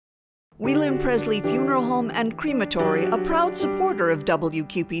Wheelan Presley Funeral Home and Crematory, a proud supporter of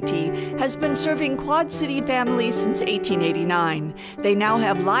WQPT, has been serving Quad City families since 1889. They now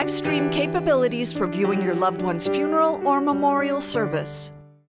have live stream capabilities for viewing your loved one's funeral or memorial service.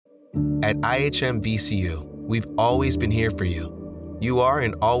 At IHM VCU, we've always been here for you. You are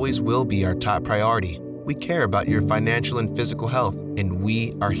and always will be our top priority. We care about your financial and physical health, and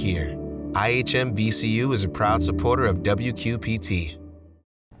we are here. IHM VCU is a proud supporter of WQPT.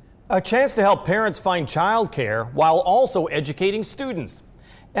 A chance to help parents find childcare while also educating students.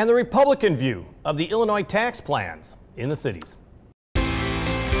 And the Republican view of the Illinois tax plans in the cities.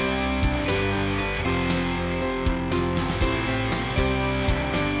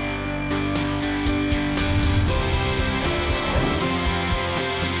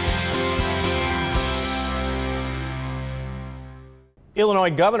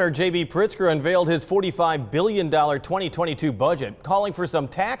 Illinois Governor Pritzker unveiled his $45 billion 2022 budget, calling for some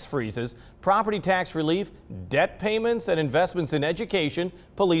tax freezes, property tax relief, debt payments, and investments in education,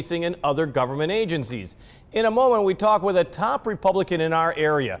 policing, and other government agencies. In a moment, we talk with a top Republican in our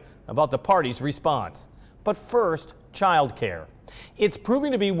area about the party's response. But first, child care. It's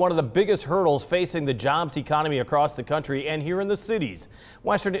proving to be one of the biggest hurdles facing the jobs economy across the country and here in the cities.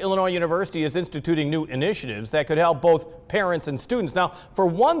 Western Illinois University is instituting new initiatives that could help both parents and students. Now, for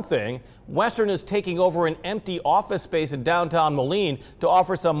one thing, Western is taking over an empty office space in downtown Moline to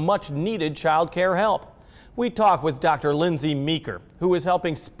offer some much needed child care help. We talk with Dr. Lindsay Meeker, who is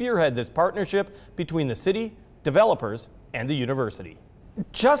helping spearhead this partnership between the city, developers, and the university.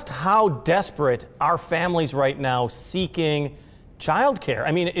 Just how desperate are families right now seeking childcare?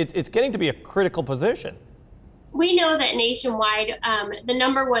 I mean, it's getting to be a critical position. We know that nationwide, the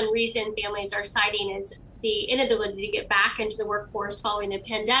number one reason families are citing is the inability to get back into the workforce following the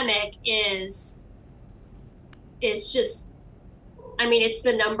pandemic is just, I mean, it's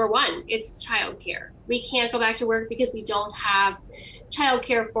the number one. It's childcare. We can't go back to work because we don't have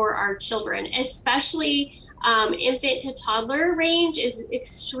childcare for our children, especially infant to toddler range is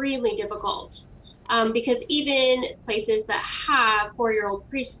extremely difficult. Because even places that have 4-year-old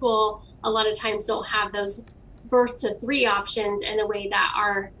preschool, a lot of times don't have those birth to 3 options in the way that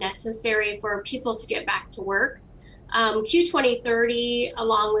are necessary for people to get back to work. Q2030,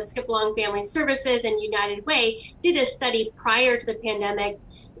 along with Skip Along Family Services and United Way, did a study prior to the pandemic,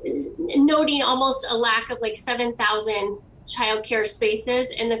 noting almost a lack of like 7,000 childcare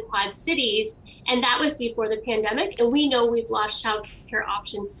spaces in the Quad Cities. And that was before the pandemic. And we know we've lost childcare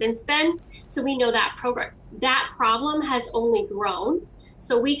options since then. So we know that problem has only grown.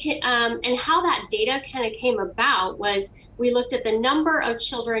 So we can, and how that data kind of came about was we looked at the number of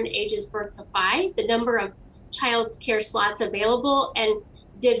children ages birth to 5, the number of childcare slots available, and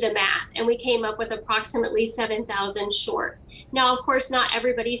did the math. And we came up with approximately 7,000 short. Now, of course, not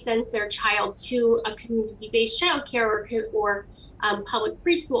everybody sends their child to a community-based childcare or public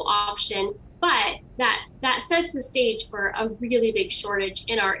preschool option. But that sets the stage for a really big shortage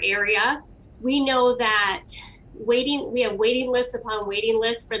in our area. We know that we have waiting lists upon waiting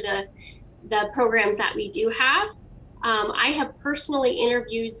lists for the programs that we do have. I have personally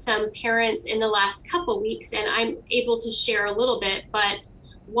interviewed some parents in the last couple weeks, and I'm able to share a little bit, but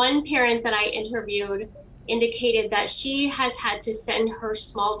one parent that I interviewed indicated that she has had to send her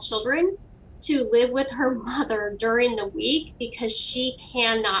small children to live with her mother during the week because she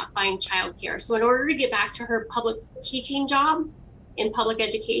cannot find childcare. So in order to get back to her public teaching job in public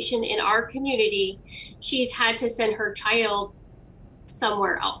education in our community, she's had to send her child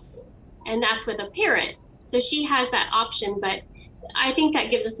somewhere else. And that's with a parent. So she has that option, but I think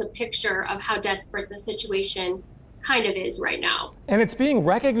that gives us a picture of how desperate the situation kind of is right now. And it's being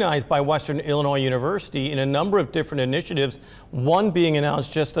recognized by Western Illinois University in a number of different initiatives, one being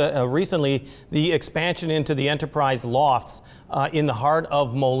announced just recently, the expansion into the enterprise lofts in the heart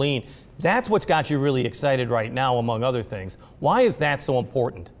of Moline. That's what's got you really excited right now, among other things. Why is that so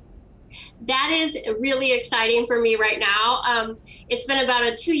important? That is really exciting for me right now. It's been about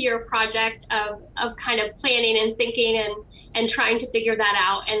a 2-year project of kind of planning and thinking and trying to figure that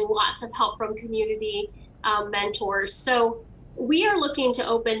out, and lots of help from community mentors. So we are looking to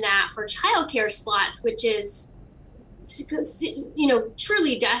open that for childcare slots, which is,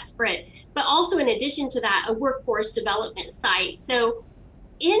 truly desperate, but also in addition to that, a workforce development site. So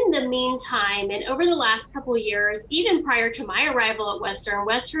in the meantime, and over the last couple of years, even prior to my arrival at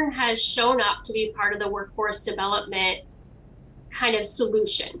Western has shown up to be part of the workforce development kind of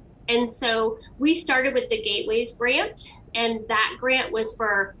solution. And so we started with the Gateways grant, and that grant was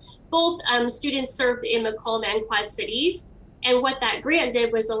for both students served in Macomb and Quad Cities. And what that grant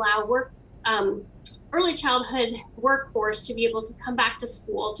did was allow early childhood workforce to be able to come back to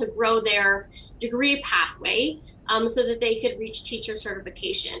school to grow their degree pathway so that they could reach teacher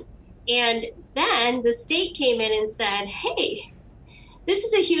certification. And then the state came in and said, hey, this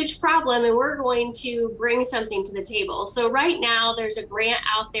is a huge problem and we're going to bring something to the table. So right now there's a grant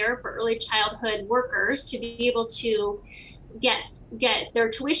out there for early childhood workers to be able to get their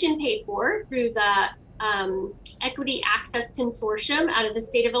tuition paid for through the Equity Access Consortium out of the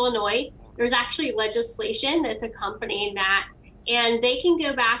state of Illinois. There's actually legislation that's accompanying that, and they can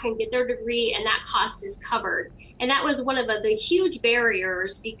go back and get their degree and that cost is covered. And that was one of the huge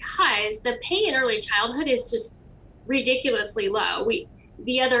barriers because the pay in early childhood is just ridiculously low.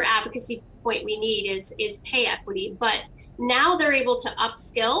 The other advocacy point we need is pay equity, but now they're able to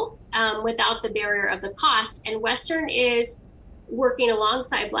upskill without the barrier of the cost. And Western is working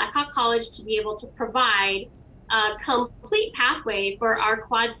alongside Blackhawk College to be able to provide a complete pathway for our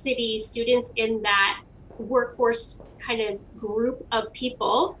Quad City students in that workforce kind of group of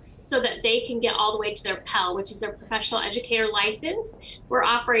people so that they can get all the way to their PEL, which is their professional educator license. We're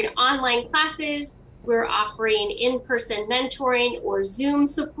offering online classes. We're offering in-person mentoring or Zoom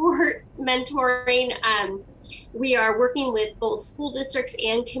support mentoring. We are working with both school districts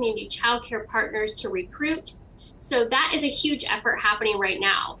and community childcare partners to recruit. So that is a huge effort happening right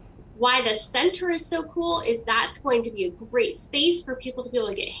now. Why the center is so cool is that's going to be a great space for people to be able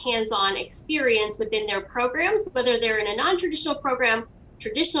to get hands-on experience within their programs, whether they're in a non-traditional program,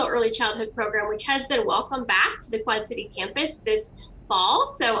 traditional early childhood program, which has been welcomed back to the Quad City campus this fall.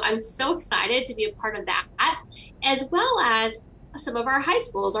 So I'm so excited to be a part of that, as well as some of our high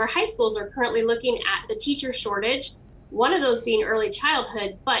schools. Our high schools are currently looking at the teacher shortage, one of those being early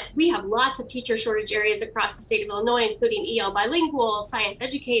childhood, but we have lots of teacher shortage areas across the state of Illinois, including EL bilingual, science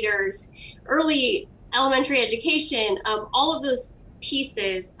educators, early elementary education. All of those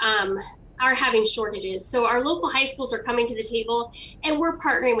pieces are having shortages. So our local high schools are coming to the table and we're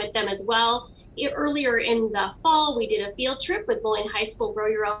partnering with them as well. Earlier in the fall, we did a field trip with Moline High School Grow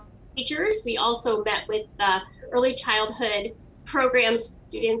Your Own teachers. We also met with the early childhood program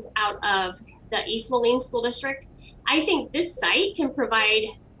students out of the East Moline School District. I think this site can provide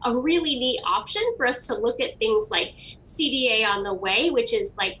a really neat option for us to look at things like CDA on the Way, which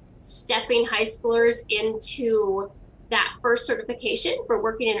is like stepping high schoolers into that first certification for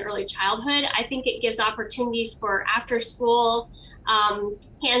working in early childhood. I think it gives opportunities for after school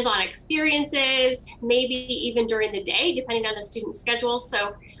hands-on experiences, maybe even during the day, depending on the student's schedule.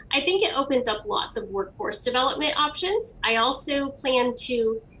 So I think it opens up lots of workforce development options. I also plan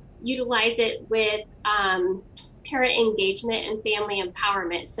to utilize it with parent engagement and family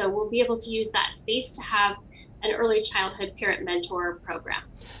empowerment. So we'll be able to use that space to have an early childhood parent mentor program.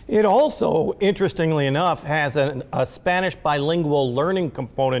 It also, interestingly enough, has a Spanish bilingual learning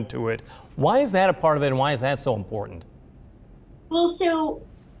component to it. Why is that a part of it and why is that so important? Well, so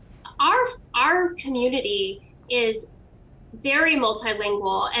our community is very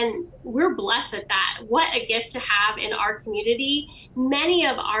multilingual and we're blessed with that. What a gift to have in our community. Many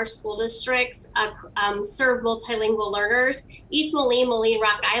of our school districts serve multilingual learners. East Moline, Moline,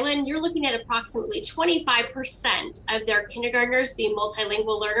 Rock Island, you're looking at approximately 25% of their kindergartners being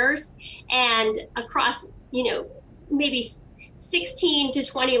multilingual learners, and across, maybe 16 to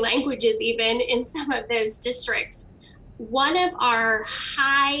 20 languages even in some of those districts. One of our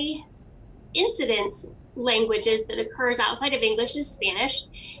high incidence languages that occurs outside of English is Spanish.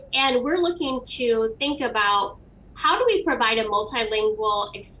 And we're looking to think about how do we provide a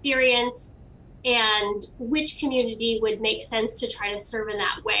multilingual experience and which community would make sense to try to serve in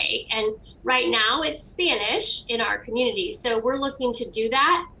that way. And right now it's Spanish in our community. So we're looking to do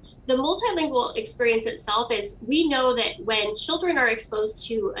that. The multilingual experience itself is, we know that when children are exposed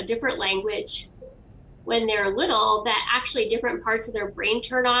to a different language when they're little, that actually different parts of their brain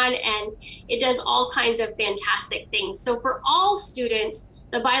turn on and it does all kinds of fantastic things. So for all students,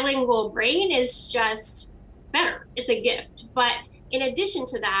 the bilingual brain is just better. It's a gift. But in addition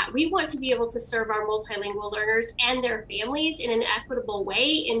to that, we want to be able to serve our multilingual learners and their families in an equitable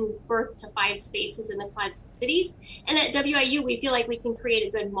way in birth to 5 spaces in the Quad Cities. And at WIU, we feel like we can create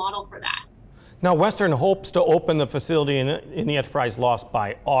a good model for that. Now, Western hopes to open the facility in the Enterprise Lost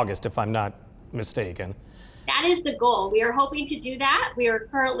by August, if I'm not mistaken. That is the goal. We are hoping to do that. We are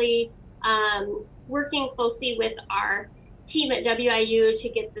currently working closely with our team at WIU to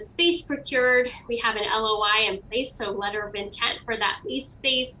get the space procured. We have an LOI in place, so letter of intent for that lease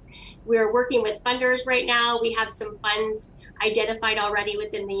space. We're working with funders right now. We have some funds identified already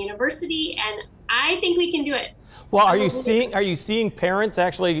within the university, and I think we can do it. Well, are you seeing parents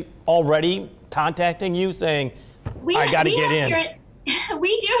actually already contacting you saying, I got to get in?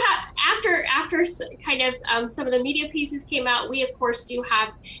 We do have, after kind of some of the media pieces came out, we of course do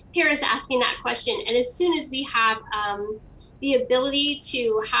have parents asking that question. And as soon as we have the ability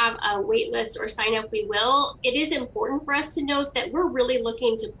to have a wait list or sign up, we will. It is important for us to note that we're really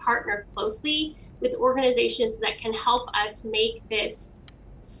looking to partner closely with organizations that can help us make this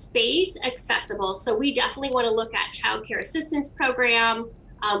space accessible. So we definitely want to look at child care assistance program,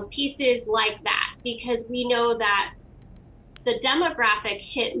 pieces like that, because we know that the demographic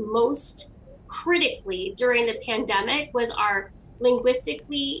hit most critically during the pandemic was our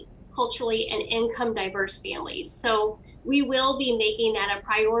linguistically, culturally, and income diverse families. So we will be making that a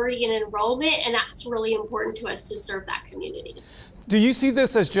priority in enrollment, and that's really important to us to serve that community. Do you see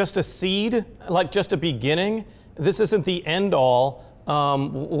this as just a seed, like just a beginning? This isn't the end all.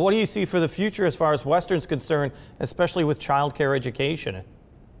 What do you see for the future as far as Western's concerned, especially with child care education?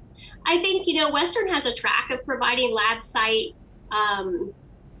 I think, Western has a track of providing lab site,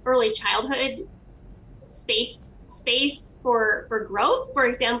 early childhood space for growth. For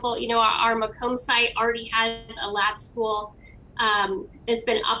example, our Macomb site already has a lab school that's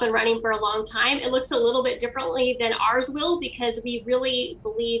been up and running for a long time. It looks a little bit differently than ours will, because we really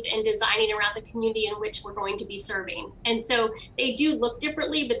believe in designing around the community in which we're going to be serving. And so they do look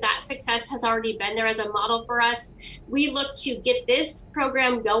differently, but that success has already been there as a model for us. We look to get this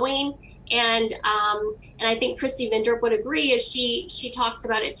program going. And I think Christy Vindrup would agree, as she talks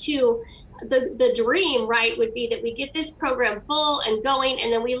about it too. The dream, right, would be that we get this program full and going,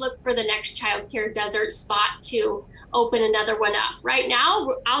 and then we look for the next child care desert spot to open another one up. Right now,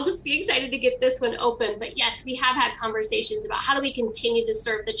 I'll just be excited to get this one open. But yes, we have had conversations about how do we continue to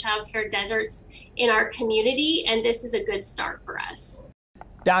serve the child care deserts in our community, and this is a good start for us.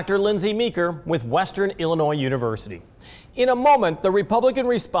 Dr. Lindsay Meeker with Western Illinois University. In a moment, the Republican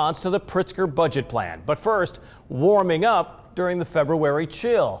response to the Pritzker budget plan. But first, warming up during the February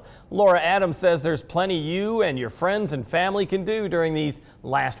chill. Laura Adams says there's plenty you and your friends and family can do during these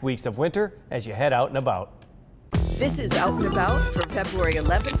last weeks of winter as you head out and about. This is Out and About for February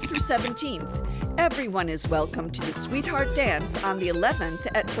 11th through 17th. Everyone is welcome to the Sweetheart Dance on the 11th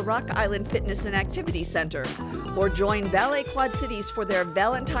at the Rock Island Fitness and Activity Center, or join Ballet Quad Cities for their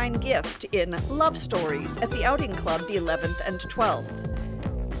Valentine gift in Love Stories at the Outing Club the 11th and 12th.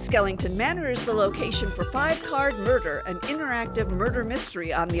 Skellington Manor is the location for Five Card Murder, an interactive murder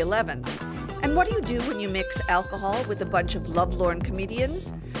mystery on the 11th. And what do you do when you mix alcohol with a bunch of lovelorn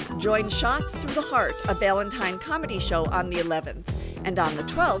comedians? Join Shots Through the Heart, a Valentine comedy show on the 11th. And on the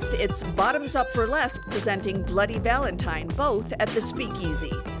 12th, it's Bottoms Up Burlesque presenting Bloody Valentine, both at the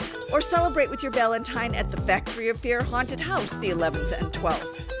Speakeasy. Or celebrate with your Valentine at the Factory of Fear Haunted House the 11th and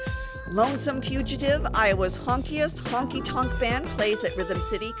 12th. Lonesome Fugitive, Iowa's honkiest honky-tonk band, plays at Rhythm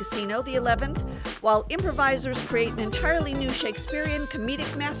City Casino the 11th, while improvisers create an entirely new Shakespearean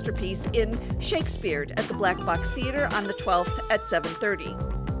comedic masterpiece in Shakespeared at the Black Box Theater on the 12th at 7:30.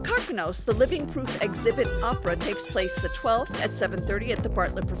 Carcanos, the Living Proof exhibit opera, takes place the 12th at 7:30 at the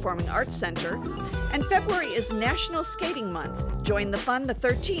Bartlett Performing Arts Center. And February is National Skating Month. Join the fun the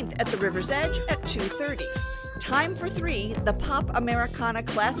 13th at the River's Edge at 2:30. Time for Three, the Pop Americana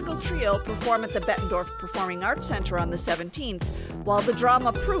Classical Trio perform at the Bettendorf Performing Arts Center on the 17th, while the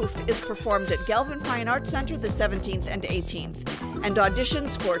drama Proof is performed at Galvin Fine Arts Center the 17th and 18th. And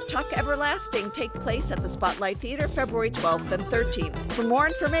auditions for Tuck Everlasting take place at the Spotlight Theater February 12th and 13th. For more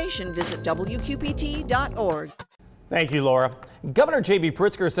information, visit WQPT.org. Thank you, Laura. Governor J.B.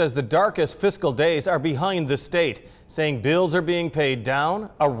 Pritzker says the darkest fiscal days are behind the state, saying bills are being paid down,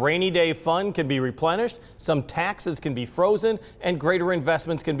 a rainy day fund can be replenished, some taxes can be frozen, and greater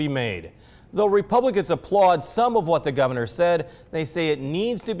investments can be made. Though Republicans applaud some of what the governor said, they say it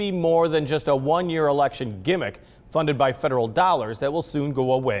needs to be more than just a one-year election gimmick funded by federal dollars that will soon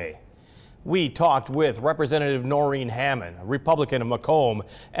go away. We talked with Representative Norine Hammond, a Republican of Macomb,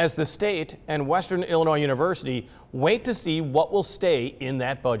 as the state and Western Illinois University wait to see what will stay in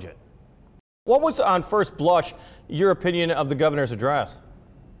that budget. What was, on first blush, your opinion of the governor's address?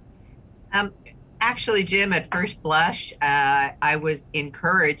 Actually, Jim, at first blush, I was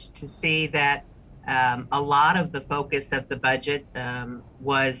encouraged to see that a lot of the focus of the budget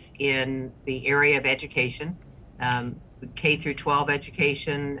was in the area of education. K through 12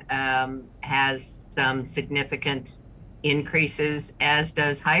 education has some significant increases, as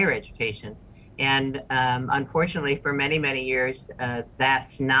does higher education. And unfortunately, for many, many years,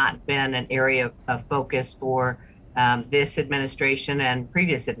 that's not been an area of focus for this administration and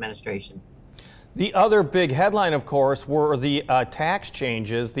previous administration. The other big headline, of course, were the tax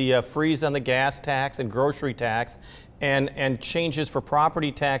changes, the freeze on the gas tax and grocery tax, and changes for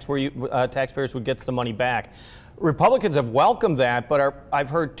property tax where taxpayers would get some money back. Republicans have welcomed that, but I've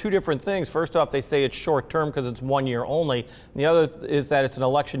heard two different things. First off, they say it's short term because it's 1 year only. And the other is that it's an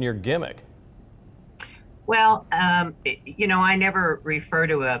election year gimmick. Well, you know, I never refer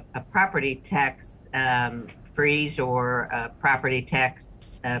to a property tax freeze or a property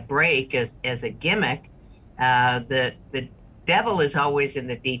tax break as a gimmick. The devil is always in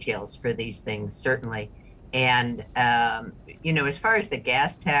the details for these things, certainly. And, you know, as far as the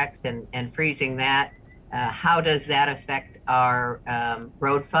gas tax and freezing that, how does that affect our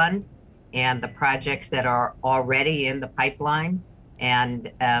road fund and the projects that are already in the pipeline?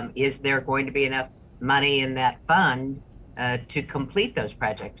 And is there going to be enough money in that fund to complete those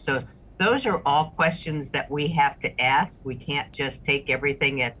projects? So those are all questions that we have to ask. We can't just take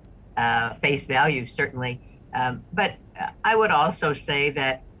everything at face value, certainly. But I would also say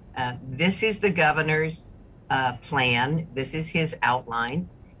that this is the governor's plan. This is his outline,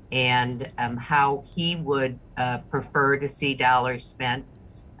 and how he would prefer to see dollars spent.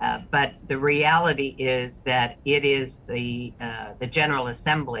 But the reality is that it is the General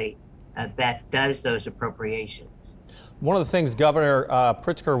Assembly that does those appropriations. One of the things Governor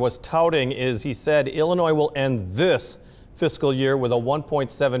Pritzker was touting is he said Illinois will end this fiscal year with a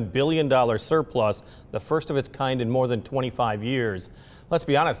 $1.7 billion surplus, the first of its kind in more than 25 years. Let's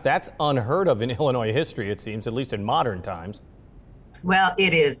be honest, that's unheard of in Illinois history, it seems, at least in modern times. Well,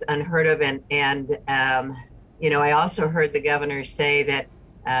 it is unheard of, and you know, I also heard the governor say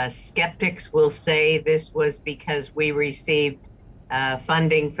that skeptics will say this was because we received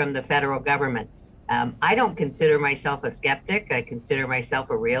funding from the federal government. I don't consider myself a skeptic. I consider myself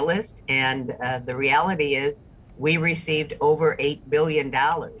a realist, and the reality is we received over $8 billion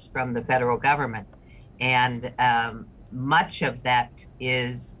from the federal government, and much of that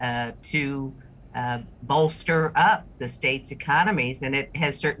is to bolster up the state's economies, and it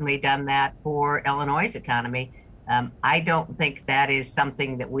has certainly done that for Illinois' economy. I don't think that is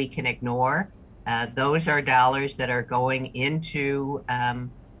something that we can ignore. Those are dollars that are going into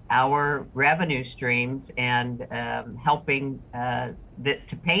our revenue streams and helping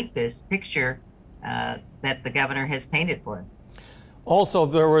to paint this picture that the governor has painted for us. Also,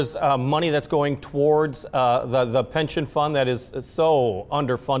 there was money that's going towards the pension fund that is so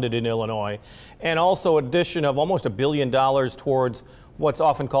underfunded in Illinois, and also addition of almost $1 billion towards what's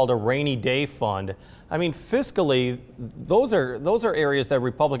often called a rainy day fund. I mean, fiscally, those are areas that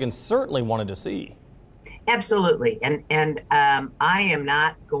Republicans certainly wanted to see. Absolutely, and I am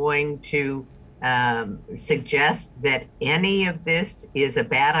not going to suggest that any of this is a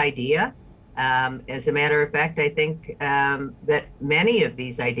bad idea. As a matter of fact, I think that many of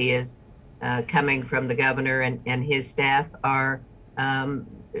these ideas coming from the governor and his staff are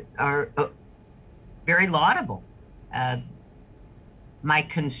very laudable. My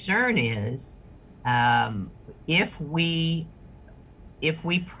concern is if we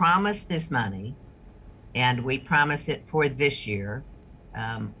promise this money and we promise it for this year,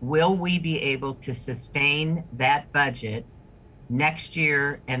 will we be able to sustain that budget next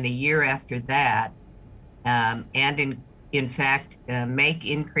year and the year after that, and in fact make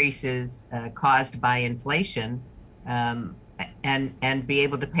increases caused by inflation and be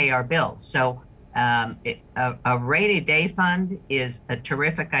able to pay our bills? So a rainy day fund is a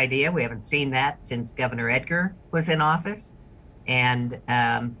terrific idea. We haven't seen that since Governor Edgar was in office. And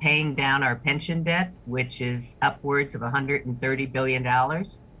paying down our pension debt, which is upwards of $130 billion.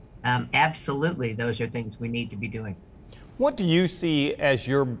 Absolutely, those are things we need to be doing. What do you see as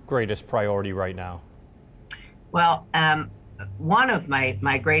your greatest priority right now? Well, one of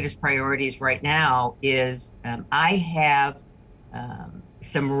my greatest priorities right now is I have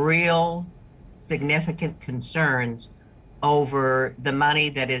some real significant concerns over the money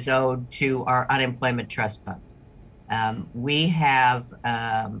that is owed to our unemployment trust fund. We have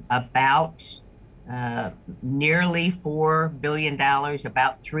about nearly $4 billion,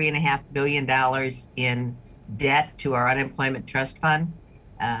 about $3.5 billion in debt to our unemployment trust fund.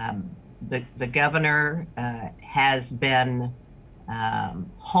 The governor has been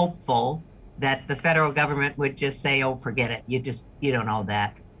hopeful that the federal government would just say, oh, forget it, you don't owe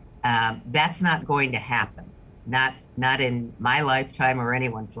that. That's not going to happen, not in my lifetime or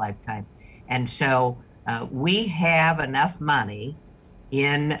anyone's lifetime. And so we have enough money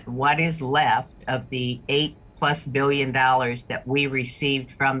in what is left of the $8+ billion that we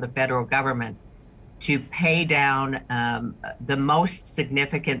received from the federal government to pay down the most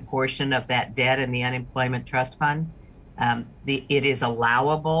significant portion of that debt in the unemployment trust fund. It is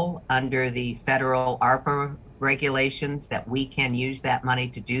allowable under the federal ARPA regulations that we can use that money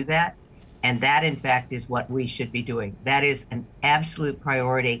to do that. And that, in fact, is what we should be doing. That is an absolute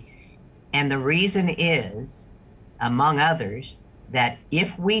priority. And the reason is, among others, that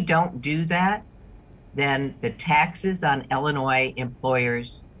if we don't do that, then the taxes on Illinois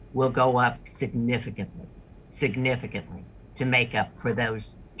employers will go up significantly to make up for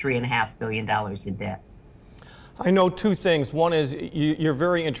those $3.5 billion in debt. I know two things. One is you're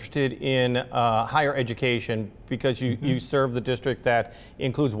very interested in higher education because you serve the district that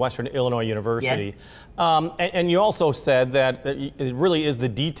includes Western Illinois University. Yes. And you also said that it really is the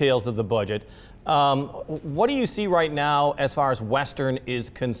details of the budget. What do you see right now as far as Western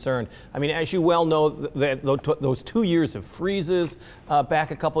is concerned? I mean, as you well know, those 2 years of freezes back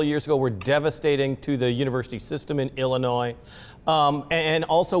a couple of years ago were devastating to the university system in Illinois. And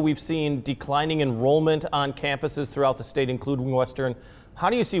also we've seen declining enrollment on campuses throughout the state, including Western. How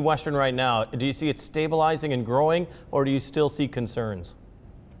do you see Western right now? Do you see it stabilizing and growing, or do you still see concerns?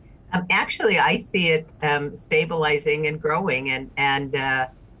 Actually, I see it stabilizing and growing, and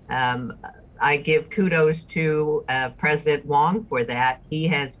I give kudos to President Wong for that. He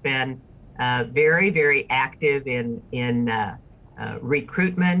has been very, very active in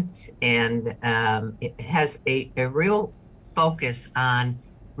recruitment, and it has a real focus on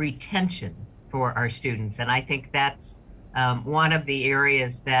retention for our students. And I think that's one of the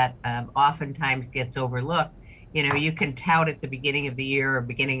areas that oftentimes gets overlooked. You know, you can tout at the beginning of the year or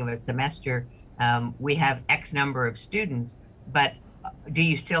beginning of a semester, we have X number of students, but do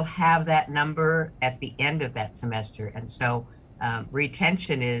you still have that number at the end of that semester? And so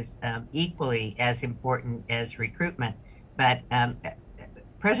retention is equally as important as recruitment. But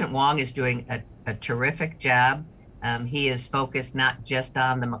President Wong is doing a terrific job. He is focused not just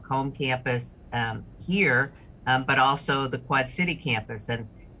on the Macomb campus here, but also the Quad City campus. And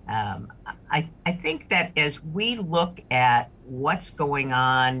I think that as we look at what's going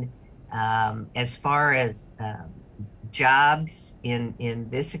on as far as jobs in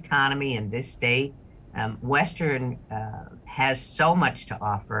this economy, in this state, Western has so much to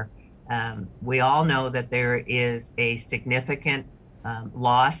offer. We all know that there is a significant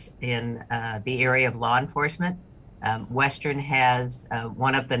loss in the area of law enforcement. Western has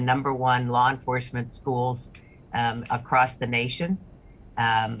one of the #1 law enforcement schools across the nation.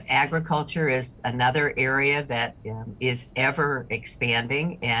 Agriculture is another area that is ever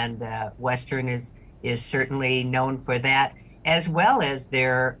expanding, and Western is certainly known for that, as well as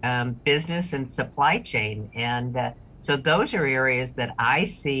their business and supply chain. And so those are areas that I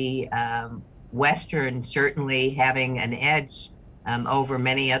see Western certainly having an edge over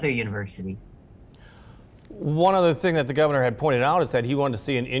many other universities. One other thing that the governor had pointed out is that he wanted to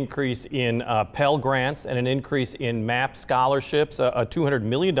see an increase in Pell Grants and an increase in MAP scholarships, a $200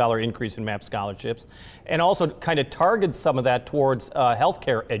 million increase in MAP scholarships, and also kind of target some of that towards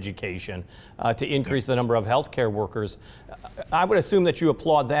healthcare education to increase the number of healthcare workers. I would assume that you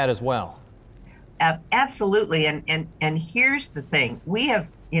applaud that as well. Absolutely, and here's the thing: we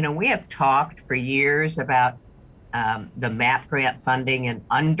have talked for years about the MAP grant funding and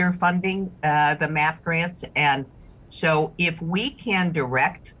underfunding the MAP grants. And so if we can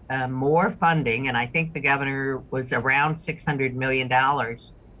direct more funding, and I think the governor was around $600 million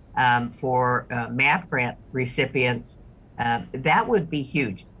for MAP grant recipients, that would be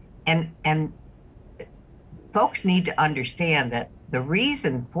huge. And folks need to understand that the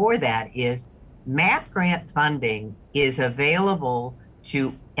reason for that is MAP grant funding is available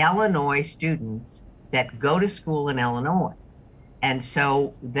to Illinois students that go to school in Illinois. And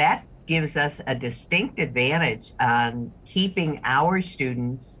so that gives us a distinct advantage on keeping our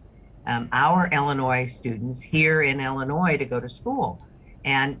students, our Illinois students here in Illinois to go to school.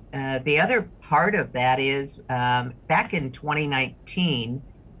 And the other part of that is back in 2019,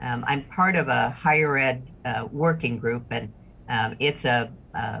 I'm part of a higher ed working group, and it's a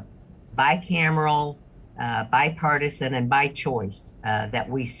bicameral, bipartisan, and by choice that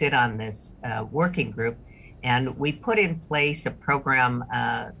we sit on this working group. And we put in place a program,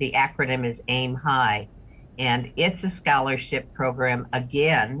 the acronym is AIM High, and it's a scholarship program,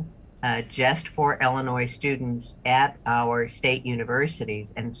 again, just for Illinois students at our state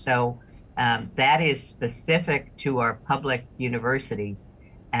universities. And so that is specific to our public universities.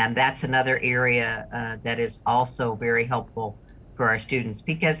 And that's another area that is also very helpful for our students,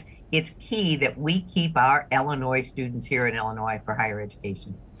 because it's key that we keep our Illinois students here in Illinois for higher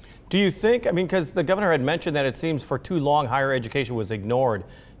education. Do you think, I mean, because the governor had mentioned that it seems for too long higher education was ignored.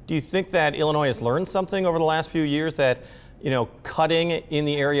 Do you think that Illinois has learned something over the last few years that, cutting in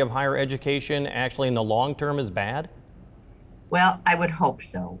the area of higher education actually in the long term is bad? Well, I would hope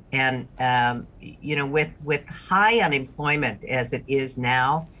so. And, with high unemployment as it is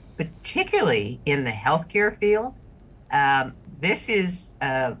now, particularly in the healthcare field, this is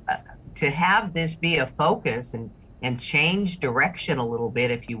to have this be a focus and change direction a little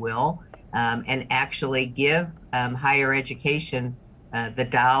bit, if you will, and actually give higher education the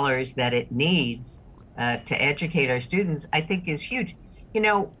dollars that it needs to educate our students, I think is huge.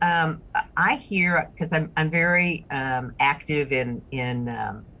 I hear, because I'm very active in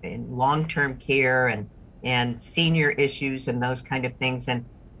long-term care and senior issues and those kind of things, and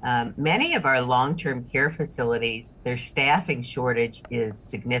many of our long-term care facilities, their staffing shortage is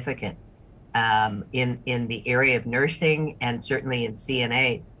significant in the area of nursing and certainly in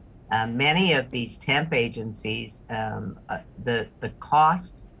CNAs. Many of these temp agencies, the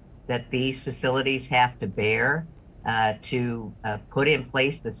cost that these facilities have to bear to put in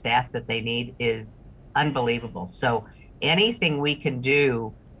place the staff that they need is unbelievable. So anything we can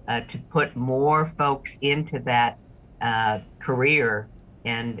do to put more folks into that career,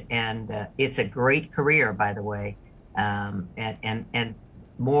 and it's a great career, by the way, and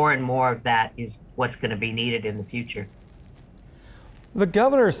more of that is what's going to be needed in the future. The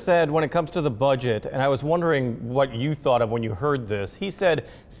governor said when it comes to the budget, and I was wondering what you thought of when you heard this, he said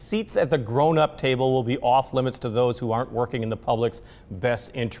seats at the grown-up table will be off limits to those who aren't working in the public's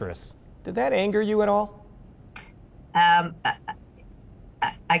best interests. Did that anger you at all? I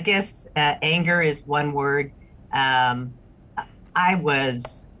guess anger is one word. I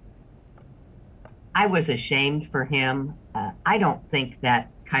was ashamed for him. I don't think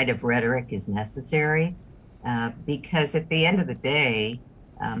that kind of rhetoric is necessary. Because at the end of the day,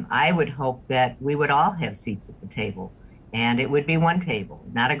 I would hope that we would all have seats at the table, and it would be one table,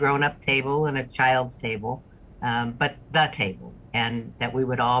 not a grown-up table and a child's table, but the table, and that we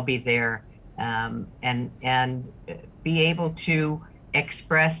would all be there and be able to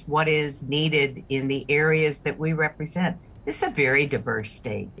express what is needed in the areas that we represent. This is a very diverse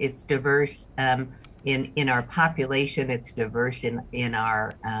state. It's diverse in our population. It's diverse in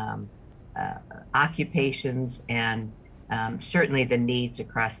our occupations and certainly the needs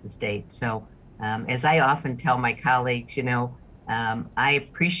across the state. So as I often tell my colleagues, I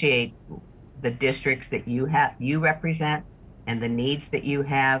appreciate the districts that you represent and the needs that you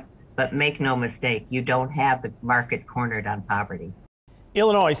have, but make no mistake, you don't have the market cornered on poverty.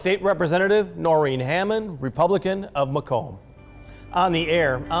 Illinois State Representative Norine Hammond, Republican of Macomb. On the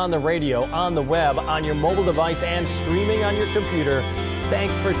air, on the radio, on the web, on your mobile device, and streaming on your computer,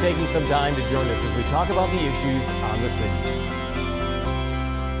 thanks for taking some time to join us as we talk about the issues on the cities.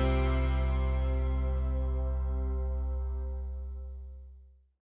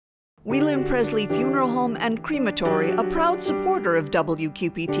 Wheelan Presley Funeral Home and Crematory, a proud supporter of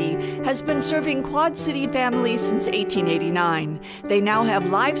WQPT, has been serving Quad City families since 1889. They now have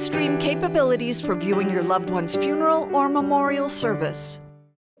live stream capabilities for viewing your loved one's funeral or memorial service.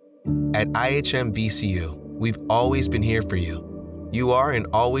 At IHM VCU, we've always been here for you. You are and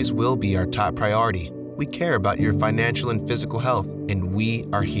always will be our top priority. We care about your financial and physical health, and we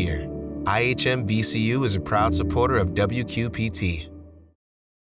are here. IHM VCU is a proud supporter of WQPT.